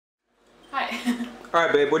All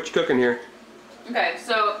right, babe, what you cooking here? Okay,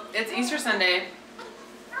 so it's Easter Sunday,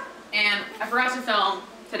 and I forgot to film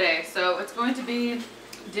today, so it's going to be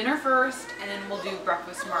dinner first, and then we'll do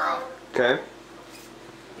breakfast tomorrow. Okay.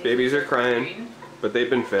 Babies are crying, but they've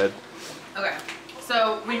been fed. Okay,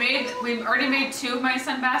 so we already made 2 of my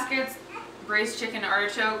sun baskets, braised chicken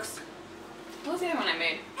artichokes. What was the other one I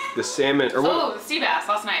made? The salmon, or what? Oh, the sea bass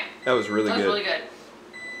last night. That was really good. That was really good.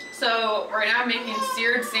 So right now I'm making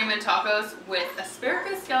seared salmon tacos with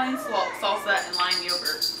asparagus, scallion salsa, and lime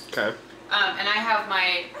yogurt. Okay. And I have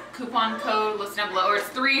my coupon code listed down below, or it's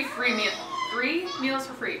 3 meals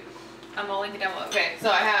for free. I'll link it down below. Okay,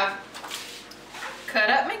 so I have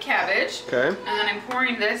cut up my cabbage. Okay. And then I'm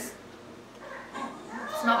pouring this.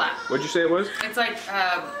 Smell that. What'd you say it was? It's like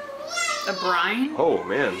a brine. Oh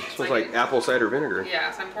man, it smells like apple cider vinegar.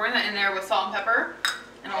 Yeah, so I'm pouring that in there with salt and pepper,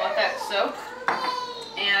 and I'll let that soak.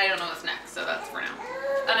 And I don't know what's next, so that's for now.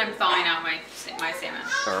 And I'm thawing out my salmon.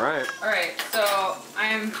 All right. All right, so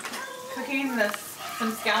I'm cooking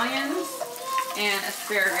some scallions and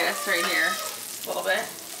asparagus right here, a little bit.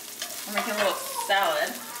 I'm making a little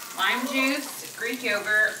salad. Lime juice, Greek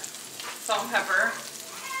yogurt, salt and pepper.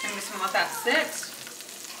 I'm just gonna let that sit.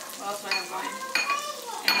 What else do I have going?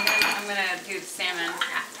 And then I'm gonna do the salmon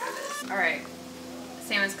after this. All right,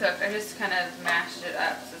 salmon's cooked. I just kind of mashed it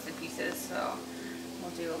up so it's in pieces, so. We'll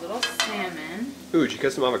do a little salmon. Ooh, did you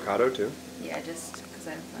cut some avocado too? Yeah, just because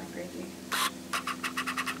I'm feeling crazy.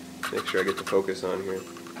 Make sure I get the focus on here.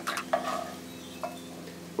 Okay.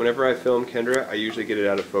 Whenever I film Kendra, I usually get it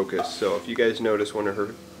out of focus. So if you guys notice one of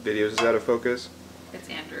her videos is out of focus, It's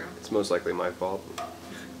Andrew. it's most likely my fault.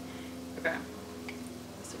 Okay.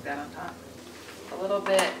 Let's stick that on top. A little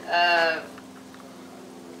bit of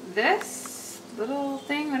this little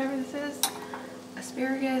thing, whatever this is.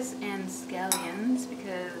 Asparagus and scallions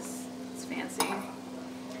because it's fancy,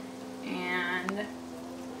 and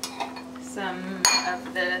some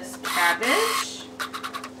of this cabbage.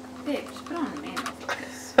 Babe, just put on manual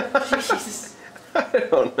focus. Jeez. I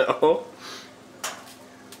don't know.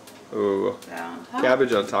 Ooh, On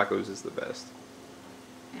cabbage on tacos is the best.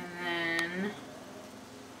 And then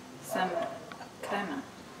some crema.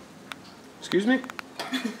 Excuse me?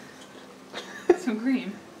 Some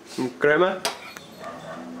cream. Some crema?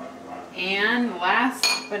 And last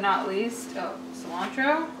but not least,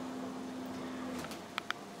 cilantro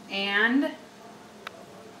and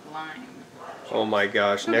lime. Oh my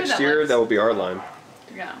gosh, Look at next that year looks. that will be our lime.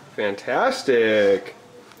 Yeah, Fantastic.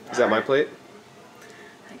 Is that my plate?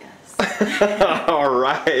 I guess.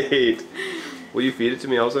 Alright. Will you feed it to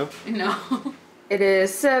me also? No. It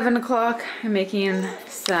is 7 o'clock. I'm making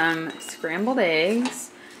some scrambled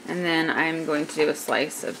eggs, and then I'm going to do a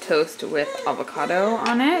slice of toast with avocado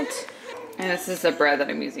on it. And this is the bread that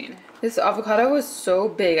I'm using. This avocado was so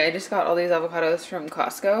big. I just got all these avocados from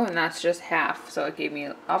Costco, and that's just half. So it gave me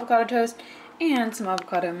avocado toast and some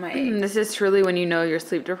avocado in my egg. This is truly when you know you're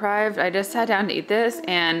sleep deprived. I just sat down to eat this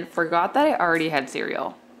and forgot that I already had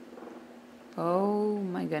cereal. Oh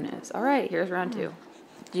my goodness. All right, here's round 2.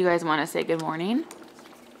 Do you guys want to say good morning?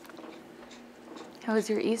 How was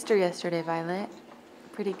your Easter yesterday, Violet?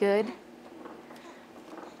 Pretty good?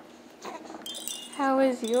 How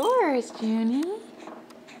was yours, Junie?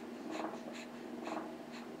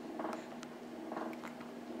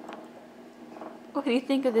 What do you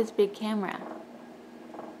think of this big camera?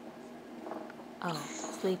 Oh,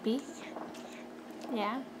 sleepy?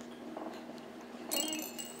 Yeah?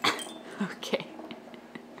 Okay.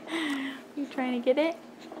 You trying to get it?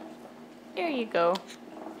 There you go.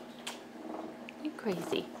 You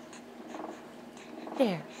crazy.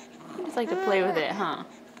 There. You just like to play with it, huh?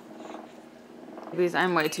 Because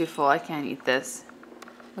I'm way too full. I can't eat this.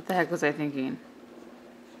 What the heck was I thinking?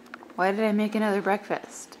 Why did I make another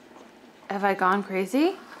breakfast? Have I gone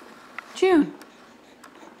crazy? June,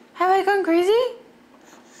 have I gone crazy?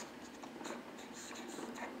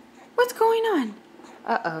 What's going on?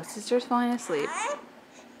 Uh-oh, sister's falling asleep.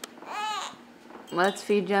 Let's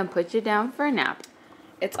feed you and put you down for a nap.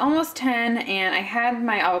 It's almost 10, and I had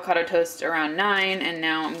my avocado toast around 9, and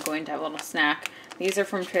now I'm going to have a little snack. These are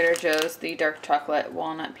from Trader Joe's, the dark chocolate,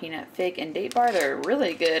 walnut, peanut, fig, and date bar. They're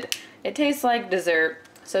really good. It tastes like dessert,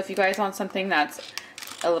 so if you guys want something that's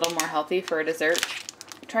a little more healthy for a dessert,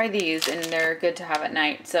 try these, and they're good to have at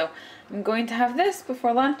night. So I'm going to have this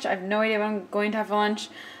before lunch. I have no idea what I'm going to have for lunch.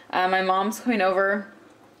 My mom's coming over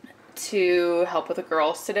to help with the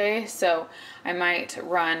girls today, so I might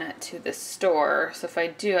run to the store. So if I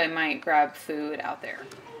do, I might grab food out there.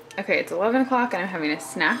 Okay, it's 11 o'clock and I'm having a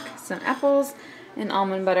snack, some apples and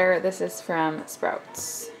almond butter. This is from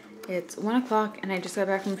Sprouts. It's 1 o'clock and I just got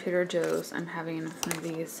back from Trader Joe's. I'm having one of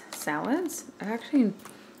these salads. I've actually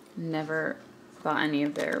never bought any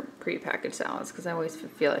of their pre-packaged salads because I always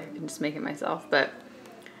feel like I can just make it myself, but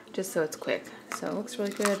just so it's quick. So it looks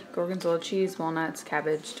really good. Gorgonzola cheese, walnuts,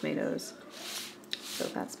 cabbage, tomatoes. So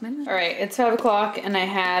that's my lunch. All right, it's 5 o'clock and I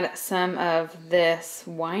had some of this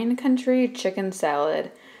Wine Country chicken salad.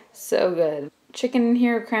 So good. Chicken in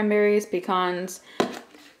here, cranberries, pecans.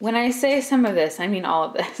 When I say some of this, I mean all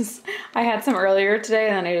of this. I had some earlier today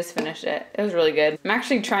and then I just finished it. It was really good. I'm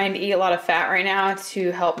actually trying to eat a lot of fat right now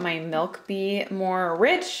to help my milk be more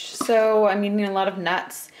rich. So I'm eating a lot of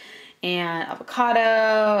nuts and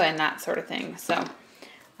avocado and that sort of thing. So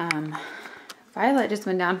Violet just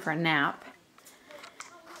went down for a nap.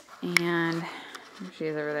 And she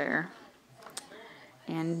is over there.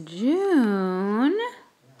 And June,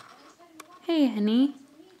 hey honey.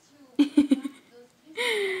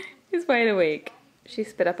 She's wide awake. She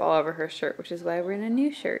spit up all over her shirt, which is why we're in a new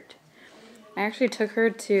shirt. I actually took her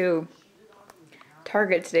to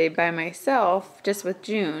Target today by myself, just with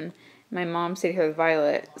June. My mom stayed here with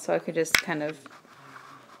Violet, so I could just kind of,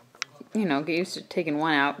 you know, get used to taking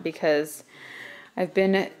one out because I've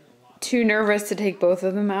been too nervous to take both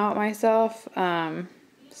of them out myself.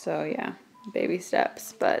 So yeah, baby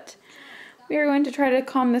steps. But we are going to try to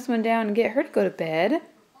calm this one down and get her to go to bed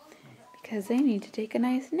because they need to take a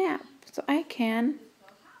nice nap so I can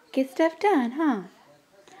get stuff done, huh?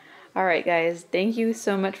 Alright guys, thank you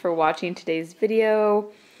so much for watching today's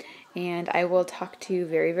video, and I will talk to you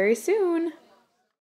very, very soon.